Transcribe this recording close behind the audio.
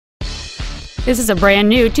This is a brand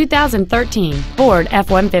new 2013 Ford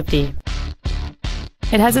F-150.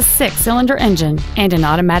 It has a 6-cylinder engine and an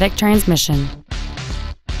automatic transmission.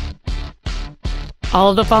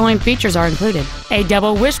 All of the following features are included: a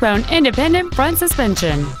double wishbone independent front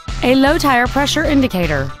suspension, a low tire pressure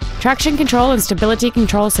indicator, traction control and stability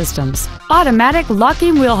control systems, automatic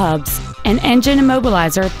locking wheel hubs, an engine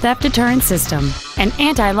immobilizer theft deterrent system, an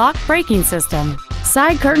anti-lock braking system,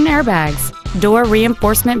 side curtain airbags, door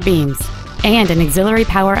reinforcement beams, and an auxiliary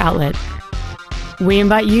power outlet. We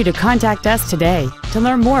invite you to contact us today to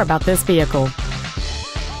learn more about this vehicle.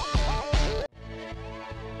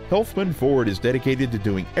 Helfman Ford is dedicated to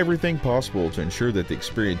doing everything possible to ensure that the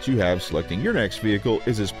experience you have selecting your next vehicle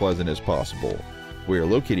is as pleasant as possible. We are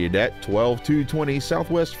located at 12220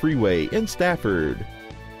 Southwest Freeway in Stafford.